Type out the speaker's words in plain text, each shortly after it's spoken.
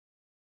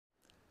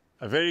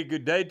A very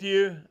good day to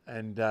you,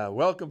 and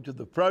welcome to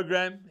the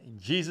program in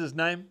Jesus'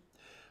 name.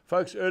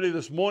 Folks, early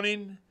this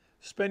morning,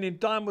 spending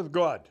time with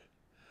God.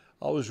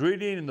 I was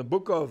reading in the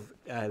book of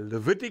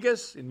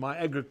Leviticus in my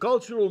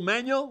agricultural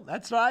manual.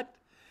 That's right.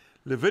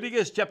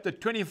 Leviticus chapter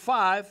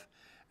 25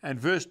 and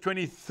verse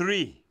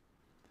 23.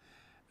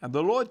 And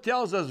the Lord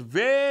tells us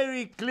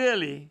very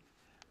clearly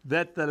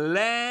that the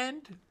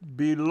land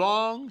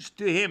belongs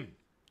to Him.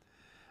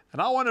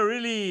 And I want to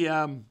really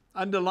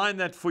underline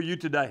that for you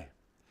today.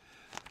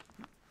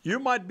 You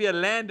might be a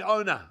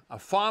landowner, a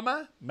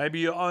farmer. Maybe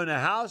you own a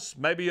house.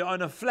 Maybe you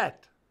own a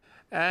flat.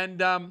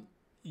 And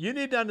you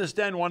need to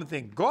understand one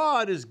thing.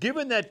 God has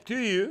given that to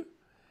you,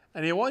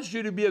 and He wants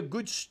you to be a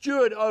good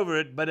steward over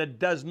it, but it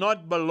does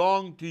not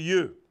belong to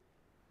you.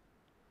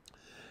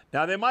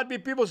 Now, there might be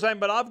people saying,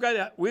 but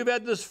we've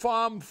had this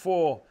farm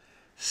for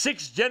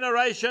 6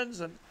 generations.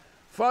 And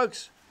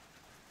folks,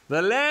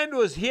 the land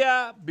was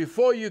here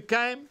before you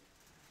came,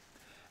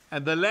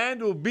 and the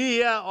land will be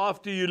here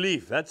after you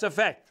leave. That's a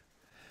fact.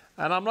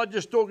 And I'm not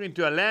just talking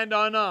to a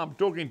landowner, I'm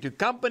talking to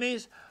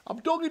companies,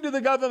 I'm talking to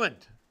the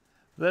government.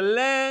 The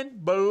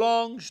land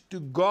belongs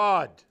to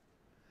God.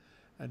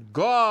 And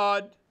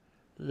God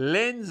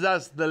lends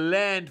us the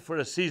land for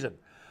a season.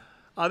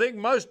 I think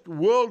most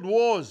world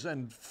wars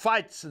and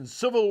fights and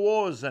civil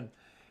wars and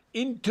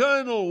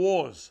internal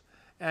wars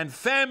and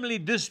family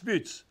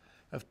disputes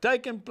have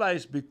taken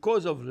place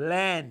because of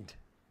land.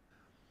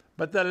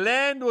 But the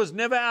land was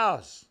never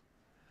ours.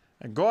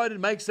 And God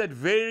makes that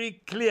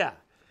very clear.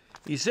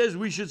 He says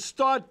we should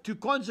start to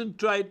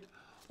concentrate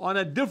on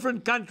a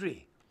different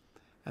country,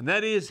 and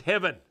that is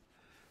heaven,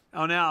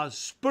 on our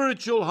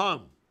spiritual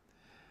home.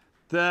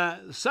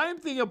 The same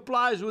thing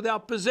applies with our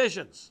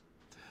possessions.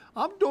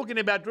 I'm talking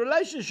about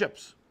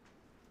relationships.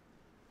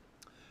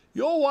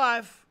 Your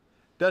wife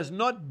does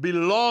not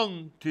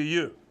belong to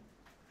you.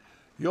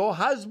 Your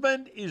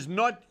husband is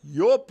not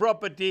your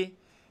property.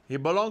 He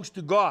belongs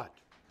to God.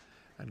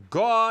 And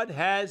God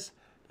has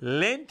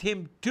lent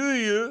him to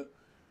you,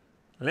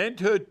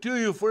 lent her to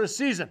you for a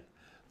season.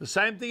 The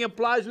same thing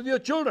applies with your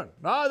children.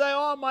 No, they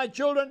are my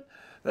children.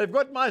 They've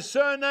got my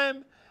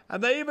surname,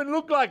 and they even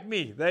look like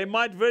me. They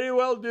might very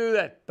well do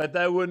that, but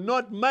they were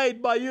not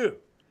made by you.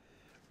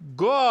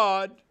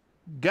 God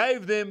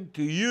gave them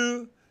to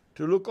you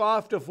to look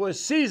after for a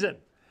season,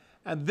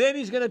 and then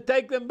He's going to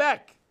take them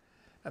back.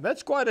 And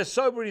that's quite a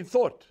sobering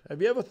thought. Have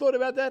you ever thought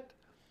about that?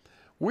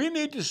 We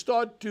need to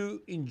start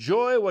to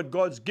enjoy what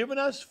God's given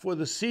us for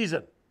the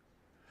season.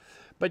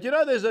 But you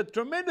know, there's a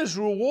tremendous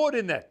reward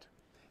in that.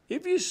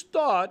 If you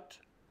start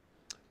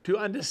to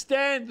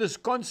understand this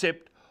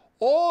concept,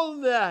 all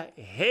the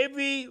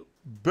heavy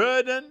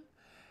burden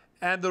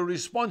and the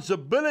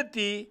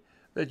responsibility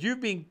that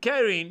you've been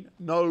carrying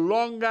no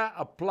longer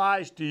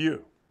applies to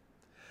you.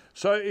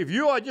 So if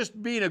you are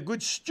just being a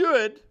good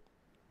steward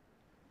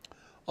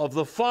of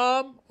the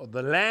farm or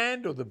the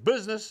land or the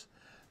business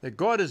that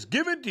God has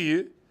given to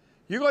you,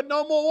 you've got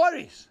no more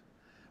worries,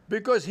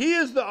 because He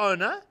is the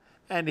owner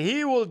and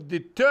He will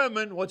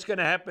determine what's going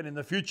to happen in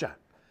the future.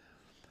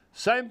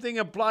 Same thing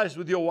applies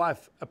with your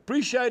wife.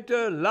 Appreciate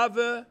her, love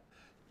her,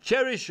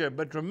 cherish her.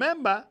 But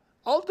remember,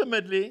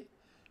 ultimately,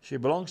 she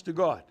belongs to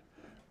God.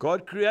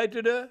 God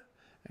created her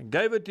and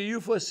gave it to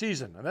you for a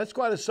season. And that's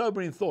quite a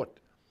sobering thought.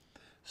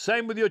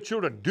 Same with your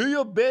children. Do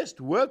your best,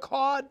 work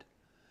hard,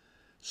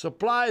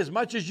 supply as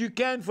much as you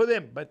can for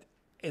them. But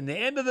in the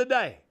end of the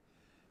day,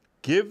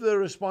 give the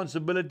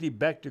responsibility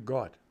back to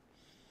God.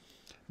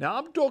 Now,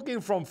 I'm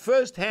talking from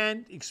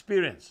first-hand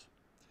experience.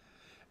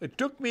 It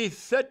took me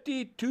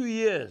 32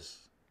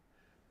 years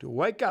to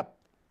wake up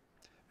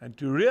and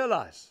to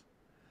realize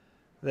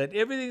that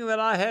everything that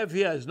I have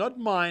here is not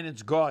mine,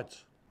 it's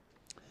God's.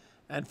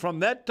 And from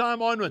that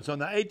time onwards, on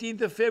the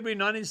 18th of February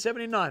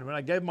 1979, when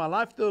I gave my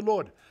life to the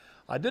Lord,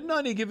 I didn't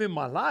only give Him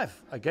my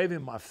life, I gave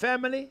Him my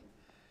family,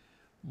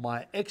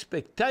 my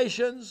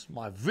expectations,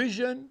 my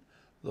vision,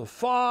 the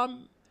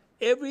farm,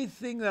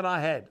 everything that I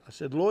had. I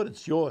said, Lord,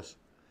 it's yours.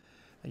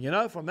 And you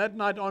know, from that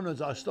night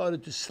onwards, I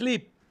started to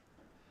sleep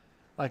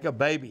like a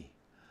baby.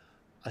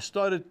 I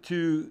started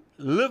to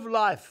live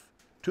life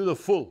to the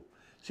full.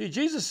 See,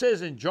 Jesus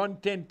says in John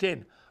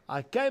 10:10,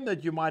 I came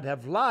that you might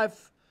have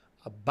life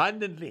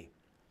abundantly.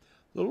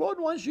 The Lord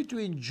wants you to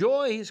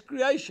enjoy His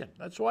creation.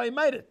 That's why He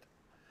made it.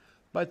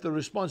 But the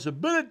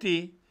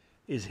responsibility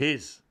is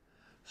His.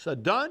 So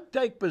don't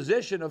take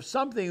possession of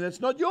something that's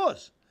not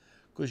yours,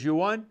 because you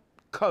won't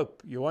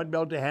cope. You won't be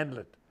able to handle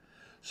it.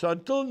 So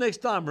until next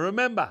time,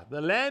 remember, the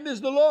land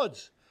is the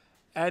Lord's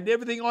and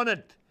everything on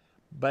it,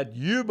 but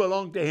you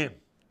belong to Him.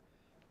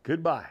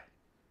 Goodbye.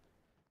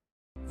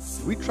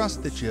 We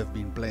trust that you have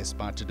been blessed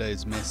by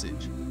today's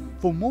message.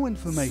 For more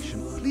information,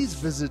 please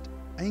visit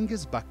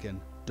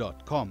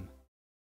angusbuchan.com.